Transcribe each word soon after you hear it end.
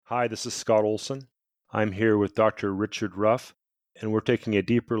Hi, this is Scott Olson. I'm here with Dr. Richard Ruff, and we're taking a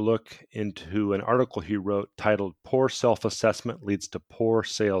deeper look into an article he wrote titled Poor Self-Assessment Leads to Poor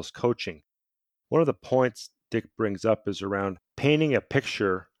Sales Coaching. One of the points Dick brings up is around painting a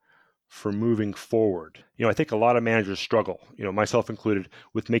picture for moving forward. I think a lot of managers struggle, myself included,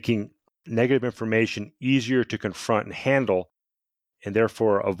 with making negative information easier to confront and handle, and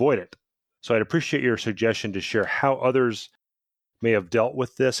therefore avoid it. So I'd appreciate your suggestion to share how others may have dealt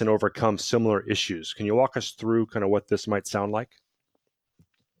with this and overcome similar issues. Can you walk us through kind of what this might sound like?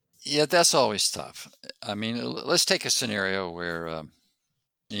 Yeah, that's always tough. I mean, let's take a scenario where, a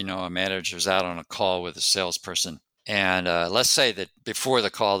manager's out on a call with a salesperson. And let's say that before the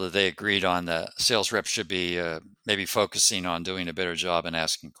call that they agreed on, the sales rep should be maybe focusing on doing a better job and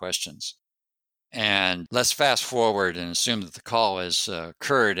asking questions. And let's fast forward and assume that the call has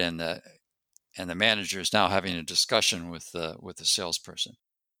occurred and the manager is now having a discussion with the salesperson.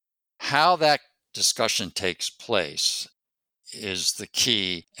 How that discussion takes place is the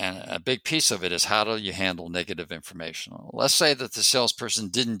key, and a big piece of it is how do you handle negative information. Let's say that the salesperson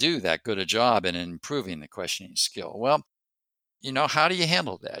didn't do that good a job in improving the questioning skill. Well, how do you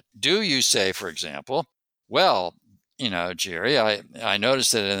handle that? Do you say, for example, well, Jerry, I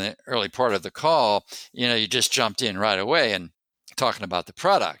noticed that in the early part of the call, you just jumped in right away and talking about the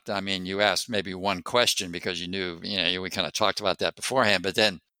product. I mean, you asked maybe one question because you knew, we kind of talked about that beforehand, but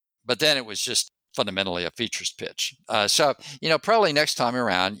then it was just fundamentally a features pitch. So, probably next time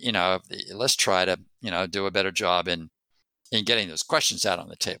around, let's try to, do a better job in getting those questions out on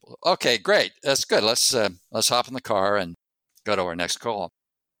the table. Okay, great. That's good. Let's hop in the car and go to our next call.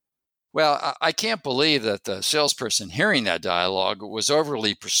 Well, I can't believe that the salesperson hearing that dialogue was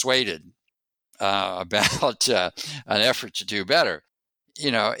overly persuaded about an effort to do better.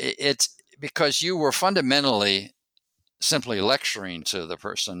 It's because you were fundamentally simply lecturing to the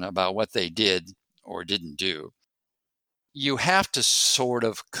person about what they did or didn't do. You have to sort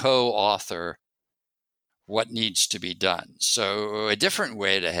of co-author what needs to be done. So a different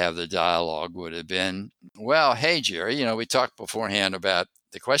way to have the dialogue would have been, well, hey, Jerry, we talked beforehand about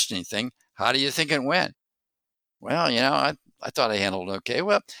the questioning thing. How do you think it went? Well, I thought I handled it okay.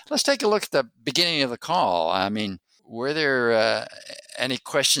 Well, let's take a look at the beginning of the call. I mean, were there any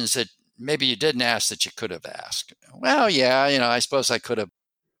questions that maybe you didn't ask that you could have asked? Well, yeah, I suppose I could have.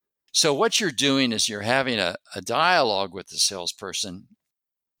 So what you're doing is you're having a dialogue with the salesperson,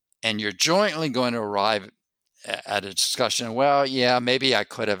 and you're jointly going to arrive at a discussion. Well, yeah, maybe I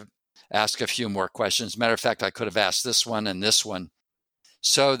could have asked a few more questions. Matter of fact, I could have asked this one and this one,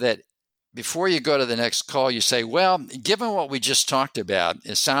 so that before you go to the next call, you say, well, given what we just talked about,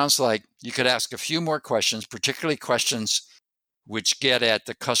 it sounds like you could ask a few more questions, particularly questions which get at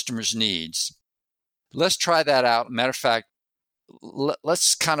the customer's needs. Let's try that out. Matter of fact,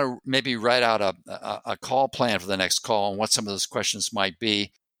 let's kind of maybe write out a call plan for the next call and what some of those questions might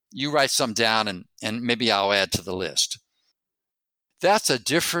be. You write some down and maybe I'll add to the list. That's a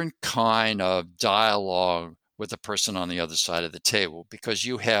different kind of dialogue with the person on the other side of the table, because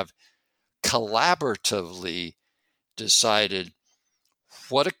you have collaboratively decided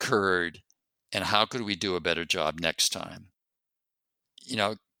what occurred and how could we do a better job next time.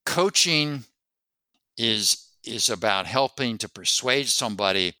 Coaching is about helping to persuade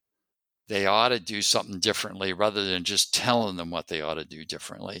somebody they ought to do something differently rather than just telling them what they ought to do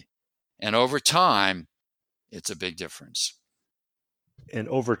differently. And over time, it's a big difference. And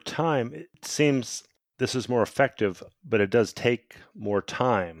over time, it seems this is more effective, but it does take more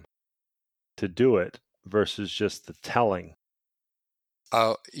time to do it versus just the telling.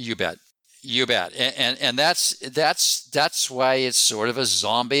 Oh, you bet. You bet. And that's why it's sort of a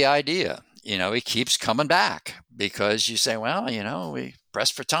zombie idea. It keeps coming back because you say, well, we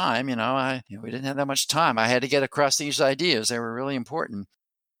pressed for time. We didn't have that much time. I had to get across these ideas. They were really important.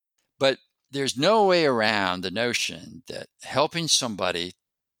 But there's no way around the notion that helping somebody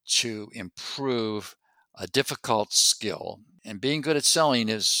to improve a difficult skill, and being good at selling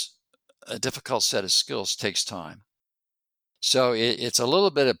is a difficult set of skills, takes time. So it's a little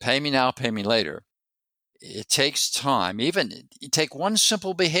bit of pay me now, pay me later. It takes time. Even you take one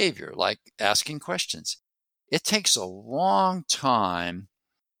simple behavior like asking questions. It takes a long time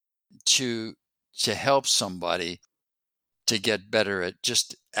to help somebody to get better at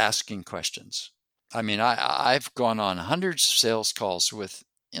just asking questions. I mean, I've gone on hundreds of sales calls with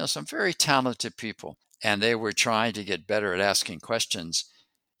some very talented people, and they were trying to get better at asking questions.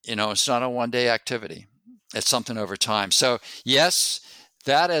 It's not a one-day activity. It's something over time. So yes,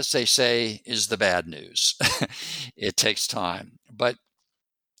 that, as they say, is the bad news. It takes time. But,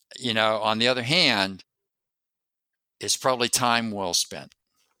 on the other hand, it's probably time well spent.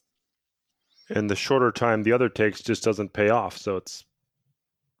 And the shorter time the other takes just doesn't pay off. So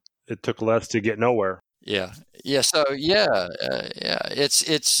it took less to get nowhere. Yeah. So you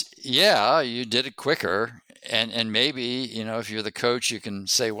did it quicker. And maybe, if you're the coach, you can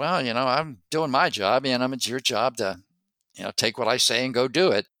say, well, I'm doing my job and it's your job to, take what I say and go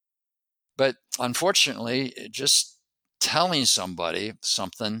do it. But unfortunately, just telling somebody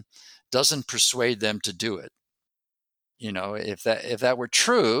something doesn't persuade them to do it. If that were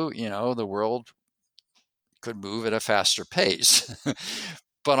true, the world could move at a faster pace.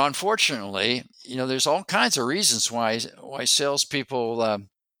 But unfortunately, there's all kinds of reasons why salespeople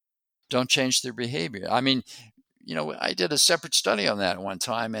don't change their behavior. I mean, I did a separate study on that one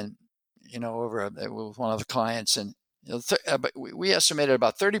time, and with one of the clients, and but we estimated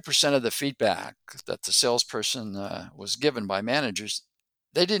about 30% of the feedback that the salesperson was given by managers,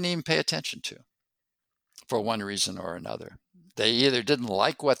 they didn't even pay attention to, for one reason or another. They either didn't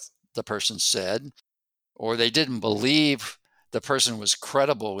like what the person said, or they didn't believe the person was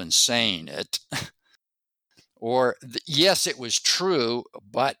credible in saying it, or yes, it was true,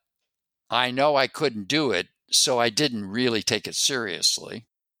 but I know I couldn't do it, so I didn't really take it seriously.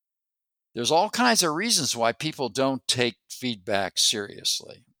 There's all kinds of reasons why people don't take feedback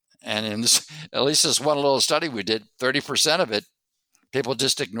seriously. And in this, at least this one little study we did, 30% of it, people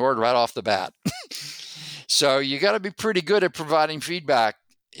just ignored right off the bat. So you got to be pretty good at providing feedback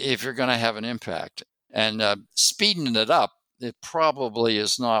if you're going to have an impact. And speeding it up, it probably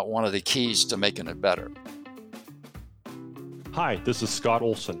is not one of the keys to making it better. Hi, this is Scott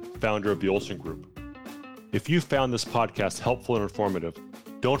Olson, founder of the Olson Group. If you found this podcast helpful and informative,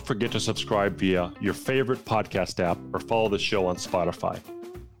 don't forget to subscribe via your favorite podcast app or follow the show on Spotify.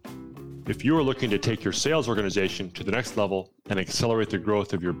 If you are looking to take your sales organization to the next level and accelerate the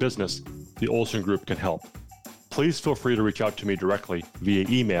growth of your business, the Olson Group can help. Please feel free to reach out to me directly via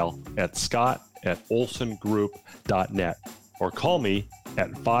email at scott@olsongroup.net or call me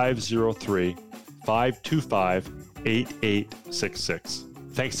at 503-525-8866.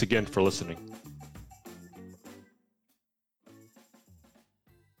 Thanks again for listening.